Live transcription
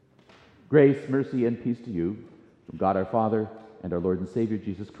Grace, mercy, and peace to you from God our Father and our Lord and Savior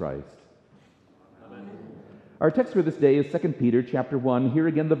Jesus Christ. Amen. Our text for this day is 2 Peter chapter 1. Here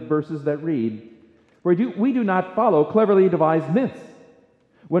again the verses that read, "For we do not follow cleverly devised myths,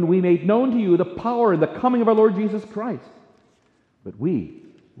 when we made known to you the power and the coming of our Lord Jesus Christ. But we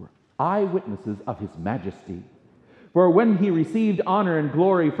were eyewitnesses of his majesty. For when he received honor and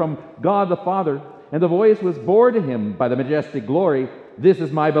glory from God the Father, and the voice was borne to him by the majestic glory, 'This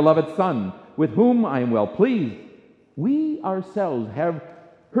is my beloved Son, with whom I am well pleased,' we ourselves have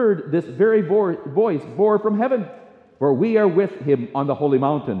heard this very voice bore from heaven, for we are with him on the holy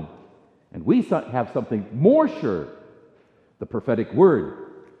mountain. And we have something more sure, the prophetic word,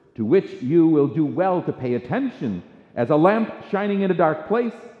 to which you will do well to pay attention, as a lamp shining in a dark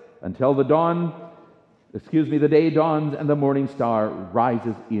place, until the day dawns and the morning star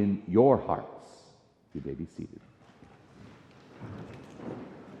rises in your hearts." You may be seated.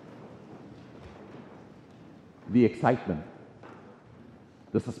 The excitement,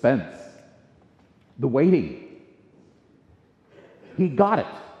 the suspense, the waiting. He got it.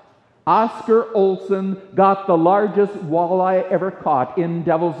 Oscar Olson got the largest walleye ever caught in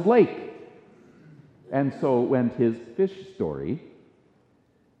Devil's Lake. And so went his fish story.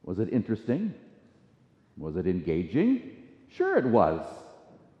 Was it interesting? Was it engaging? Sure it was.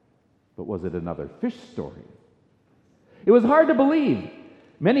 But was it another fish story? It was hard to believe.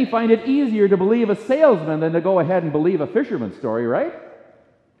 Many find it easier to believe a salesman than to go ahead and believe a fisherman's story, right?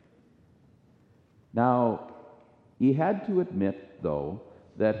 Now, he had to admit, though,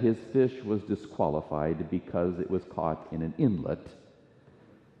 that his fish was disqualified because it was caught in an inlet.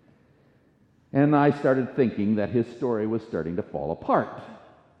 And I started thinking that his story was starting to fall apart.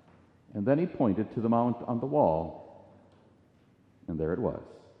 And then he pointed to the mount on the wall. And there it was,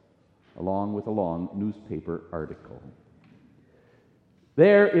 along with a long newspaper article.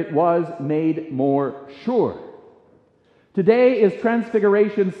 There it was made more sure. Today is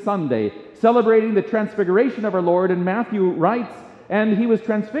Transfiguration Sunday, celebrating the transfiguration of our Lord, and Matthew writes, "And he was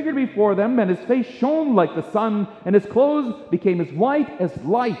transfigured before them, and his face shone like the sun, and his clothes became as white as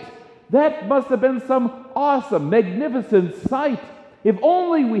light." That must have been some awesome, magnificent sight. If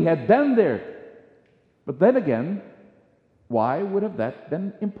only we had been there. But then again, why would have that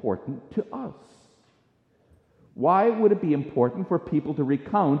been important to us? Why would it be important for people to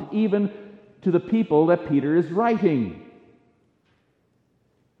recount, even to the people that Peter is writing?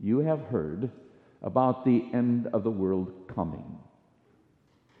 You have heard about the end of the world coming.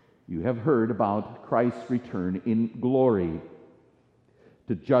 You have heard about Christ's return in glory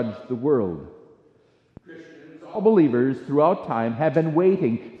to judge the world. Christians, all believers throughout time, have been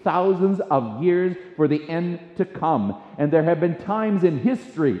waiting thousands of years for the end to come. And there have been times in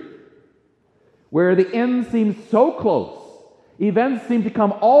history where the end seems so close, events seem to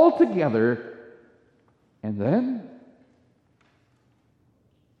come all together, and then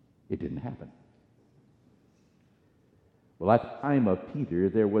it didn't happen. Well, at the time of Peter,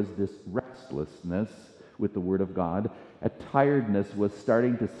 there was this restlessness with the Word of God. A tiredness was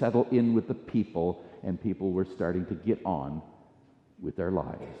starting to settle in with the people, and people were starting to get on with their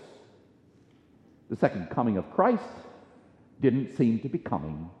lives. The second coming of Christ didn't seem to be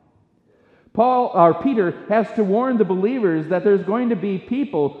coming. Peter has to warn the believers that there's going to be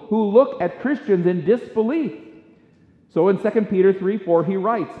people who look at Christians in disbelief. So in 2 Peter 3:4, he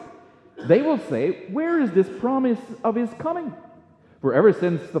writes, "They will say, 'Where is this promise of his coming? For ever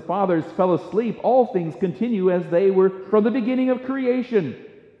since the fathers fell asleep, all things continue as they were from the beginning of creation.'"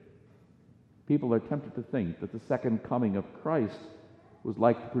 People are tempted to think that the second coming of Christ was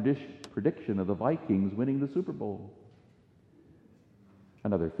like the prediction of the Vikings winning the Super Bowl.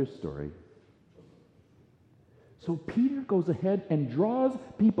 Another fish story. So Peter goes ahead and draws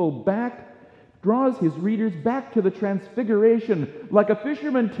his readers back to the Transfiguration. Like a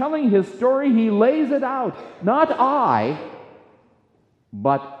fisherman telling his story, he lays it out. Not I,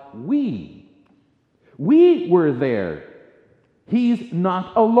 but we. We were there. He's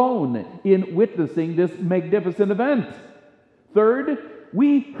not alone in witnessing this magnificent event. Third,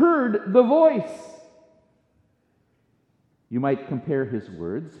 we heard the voice. You might compare his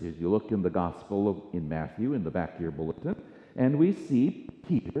words as you look in the Gospel in Matthew in the back of your bulletin, and we see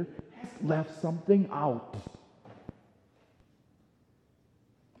Peter has left something out.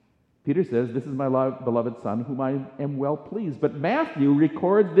 Peter says, "This is my beloved Son, whom I am well pleased." But Matthew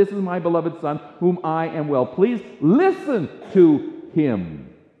records, "This is my beloved Son, whom I am well pleased. Listen to him."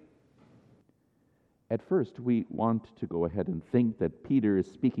 At first, we want to go ahead and think that Peter is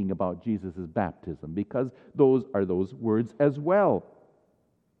speaking about Jesus' baptism, because those are those words as well,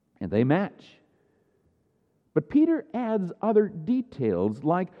 and they match. But Peter adds other details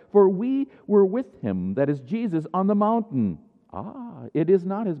like, for we were with him, that is Jesus, on the mountain. It is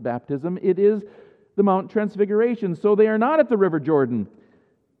not his baptism, it is the Mount Transfiguration. So they are not at the River Jordan.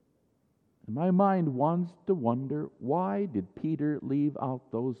 And my mind wants to wonder, why did Peter leave out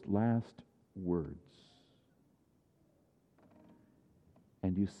those last words?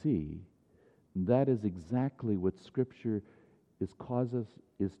 And you see, that is exactly what Scripture is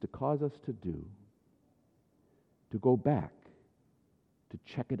to cause us to do. To go back, to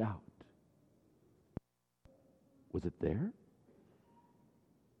check it out. Was it there?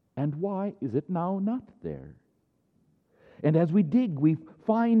 And why is it now not there? And as we dig, we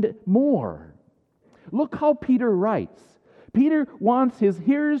find more. Look how Peter writes. Peter wants his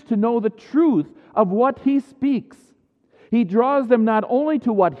hearers to know the truth of what he speaks. He draws them not only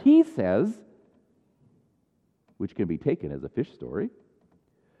to what he says, which can be taken as a fish story,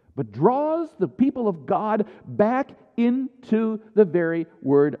 but draws the people of God back into the very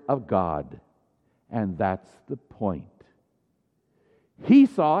Word of God. And that's the point. He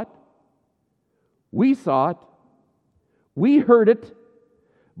saw it, we heard it,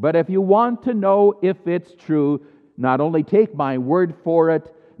 but if you want to know if it's true, not only take my word for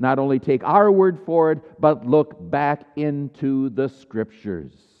it, not only take our word for it, but look back into the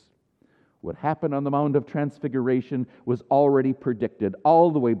Scriptures. What happened on the Mount of Transfiguration was already predicted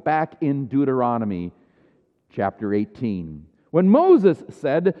all the way back in Deuteronomy chapter 18. When Moses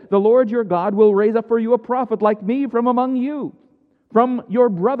said, "The Lord your God will raise up for you a prophet like me from among you, from your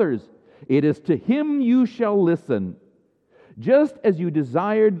brothers. It is to him you shall listen. Just as you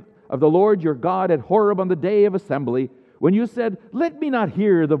desired of the Lord your God at Horeb on the day of assembly, when you said, 'Let me not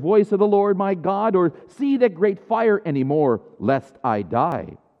hear the voice of the Lord my God, or see that great fire anymore, lest I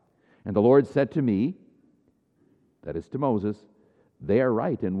die.' And the Lord said to me," that is to Moses, "They are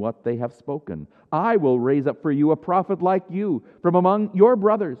right in what they have spoken. I will raise up for you a prophet like you from among your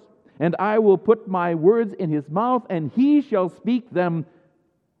brothers, and I will put my words in his mouth, and he shall speak them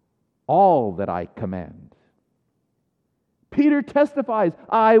all that I command." Peter testifies,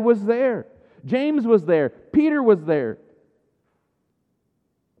 I was there. James was there. Peter was there.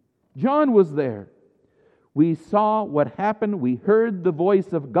 John was there. We saw what happened. We heard the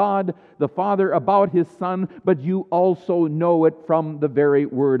voice of God, the Father, about His Son, but you also know it from the very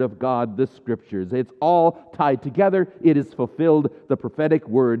Word of God, the Scriptures. It's all tied together. It is fulfilled. The prophetic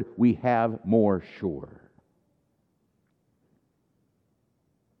word we have more sure.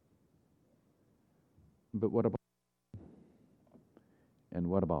 But what about and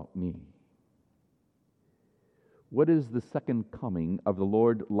what about me? What is the second coming of the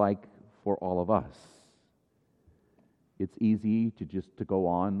Lord like for all of us? It's easy to go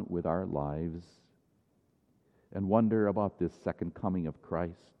on with our lives and wonder about this second coming of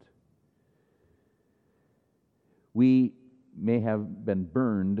Christ. We may have been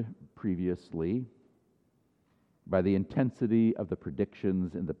burned previously by the intensity of the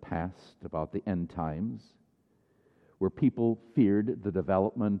predictions in the past about the end times, where people feared the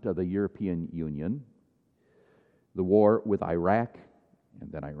development of the European Union, the war with Iraq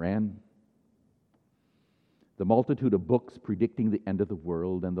and then Iran, the multitude of books predicting the end of the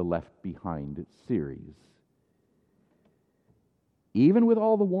world, and the Left Behind series. Even with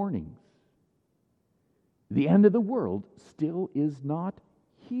all the warnings, the end of the world still is not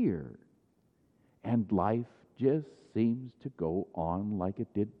here, and life just seems to go on like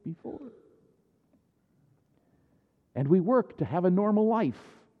it did before. And we work to have a normal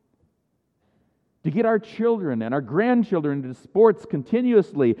life, to get our children and our grandchildren into sports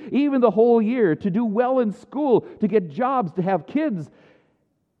continuously, even the whole year, to do well in school, to get jobs, to have kids.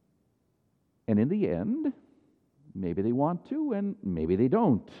 And in the end, maybe they want to and maybe they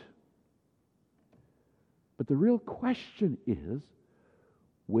don't. But the real question is,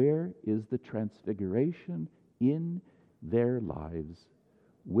 where is the transfiguration in their lives?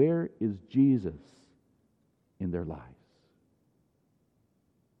 Where is Jesus in their lives?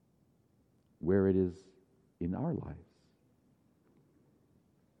 Where it is in our lives.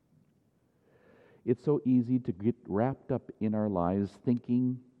 It's so easy to get wrapped up in our lives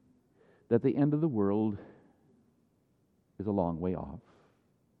thinking that the end of the world is a long way off.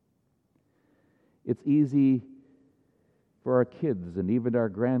 It's easy for our kids and even our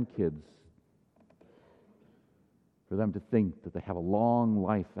grandkids for them to think that they have a long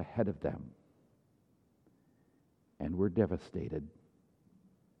life ahead of them. And we're devastated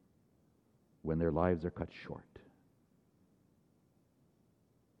when their lives are cut short.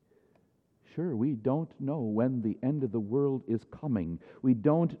 Sure, we don't know when the end of the world is coming. We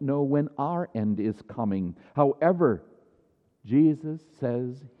don't know when our end is coming. However, Jesus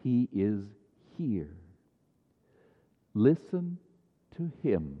says He is here. Listen to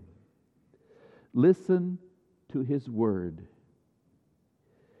Him. Listen to His word.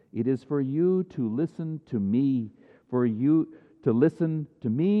 It is for you to listen to me. For you to listen to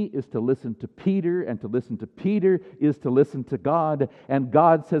me is to listen to Peter, and to listen to Peter is to listen to God. And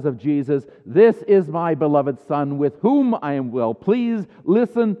God says of Jesus, "This is my beloved Son, with whom I am well pleased.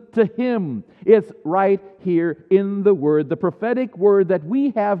 Listen to Him." It's right here in the Word, the prophetic word that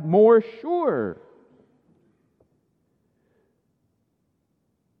we have more sure.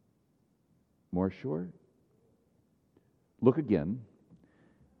 More sure? Look again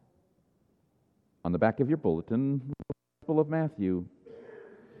on the back of your bulletin, Gospel of Matthew.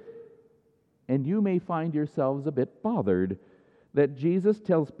 And you may find yourselves a bit bothered that Jesus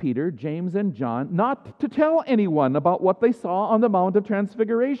tells Peter, James, and John not to tell anyone about what they saw on the Mount of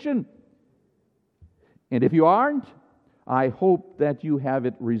Transfiguration. And if you aren't, I hope that you have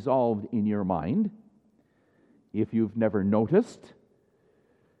it resolved in your mind. If you've never noticed,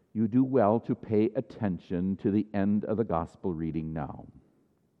 you do well to pay attention to the end of the Gospel reading now.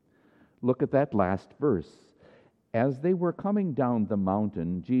 Look at that last verse. As they were coming down the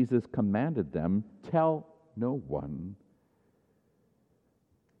mountain, Jesus commanded them, "Tell no one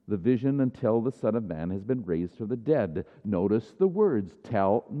the vision until the Son of Man has been raised from the dead." Notice the words,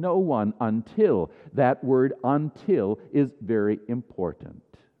 "tell no one," "until." That word "until" is very important.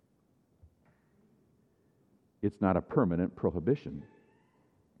 It's not a permanent prohibition.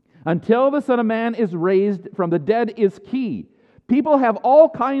 Until the Son of Man is raised from the dead is key. People have all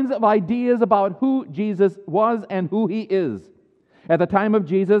kinds of ideas about who Jesus was and who He is. At the time of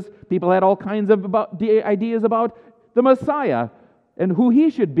Jesus, people had all kinds of ideas about the Messiah and who He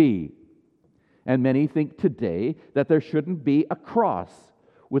should be. And many think today that there shouldn't be a cross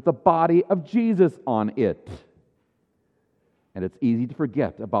with the body of Jesus on it. And it's easy to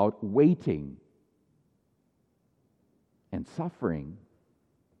forget about waiting and suffering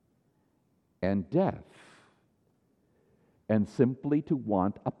and death, and simply to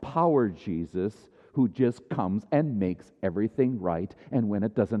want a power Jesus who just comes and makes everything right, and when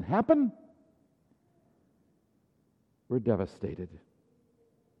it doesn't happen, we're devastated.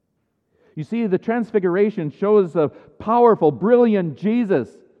 You see, the Transfiguration shows a powerful, brilliant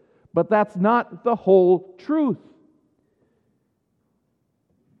Jesus, but that's not the whole truth.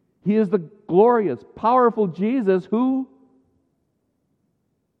 He is the glorious, powerful Jesus who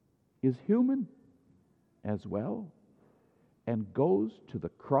is human as well, and goes to the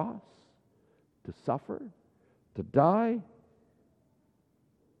cross to suffer, to die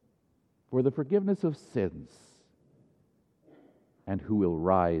for the forgiveness of sins, and who will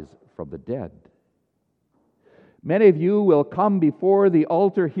rise from the dead. Many of you will come before the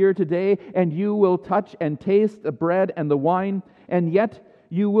altar here today, and you will touch and taste the bread and the wine, and yet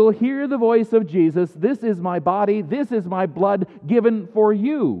you will hear the voice of Jesus, "This is my body, this is my blood given for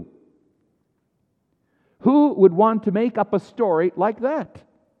you." Who would want to make up a story like that?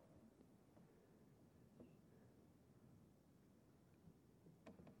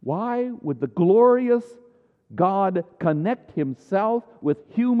 Why would the glorious God connect Himself with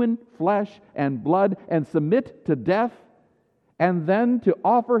human flesh and blood and submit to death, and then to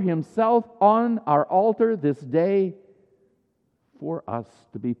offer Himself on our altar this day for us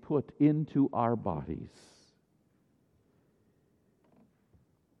to be put into our bodies?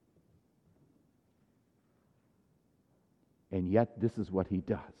 And yet this is what He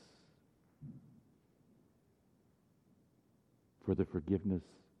does for the forgiveness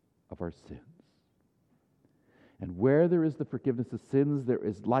of our sins. And where there is the forgiveness of sins, there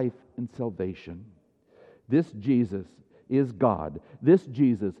is life and salvation. This Jesus is God. This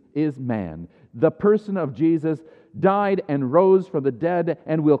Jesus is man. The person of Jesus died and rose from the dead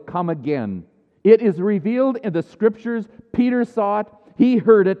and will come again. It is revealed in the Scriptures. Peter saw it. He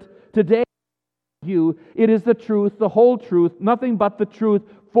heard it. Today, you, it is the truth, the whole truth, nothing but the truth,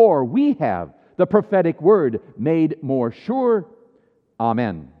 for we have the prophetic word made more sure.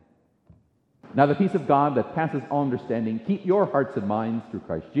 Amen. Now the peace of God that passes all understanding, keep your hearts and minds through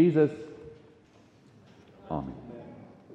Christ Jesus. Amen.